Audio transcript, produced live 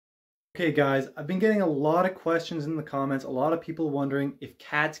Okay guys, I've been getting a lot of questions in the comments, a lot of people wondering if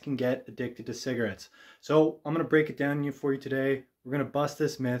cats can get addicted to cigarettes. So I'm going to break it down for you today. We're going to bust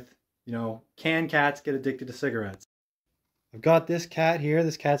this myth. Can cats get addicted to cigarettes? I've got this cat here.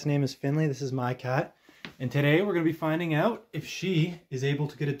 This cat's name is Finley. This is my cat. And today we're going to be finding out if she is able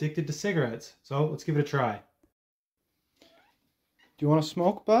to get addicted to cigarettes. So let's give it a try. Do you want to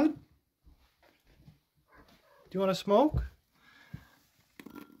smoke, bud? Do you want to smoke?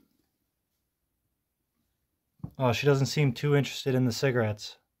 Oh, she doesn't seem too interested in the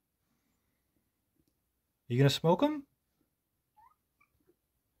cigarettes. You gonna smoke them?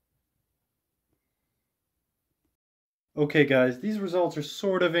 Okay guys, these results are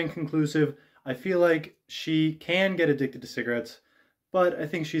sort of inconclusive. I feel like she can get addicted to cigarettes, but I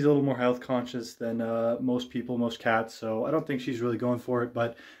think she's a little more health conscious than most people, most cats, so I don't think she's really going for it.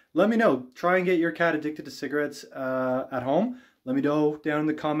 But let me know. Try and get your cat addicted to cigarettes at home. Let me know down in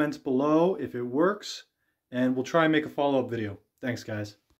the comments below if it works, and we'll try and make a follow-up video. Thanks guys.